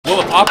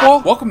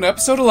Apple, welcome to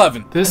episode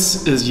 11.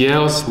 This is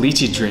yeos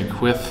lychee drink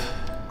with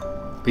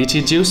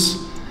lychee juice.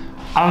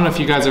 I don't know if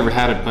you guys ever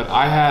had it, but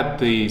I had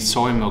the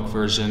soy milk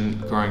version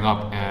growing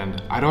up,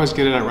 and I'd always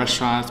get it at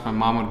restaurants. My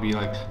mom would be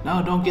like,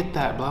 no, don't get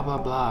that, blah, blah,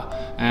 blah.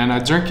 And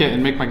I'd drink it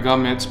and make my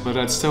gum itch, but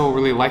I'd still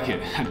really like it.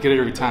 I'd get it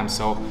every time,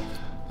 so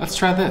let's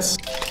try this.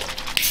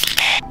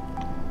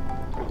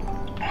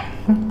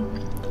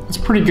 It's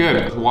pretty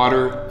good.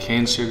 Water,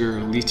 cane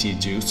sugar,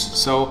 lychee juice.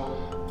 So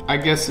I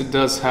guess it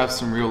does have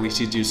some real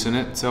lychee juice in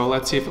it, so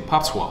let's see if it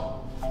pops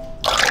well.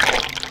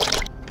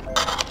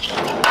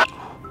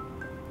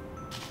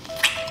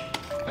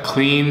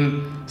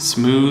 Clean,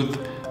 smooth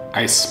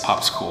ice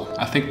popsicle.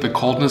 I think the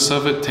coldness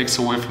of it takes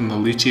away from the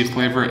lychee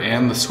flavor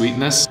and the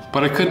sweetness,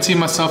 but I could see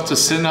myself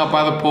just sitting out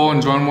by the pool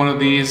enjoying one of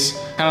these,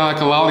 kind of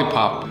like a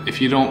lollipop.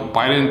 If you don't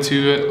bite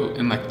into it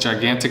in like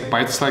gigantic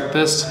bites like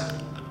this,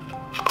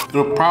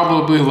 it'll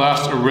probably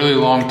last a really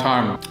long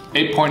time.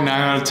 8.9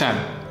 out of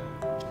 10.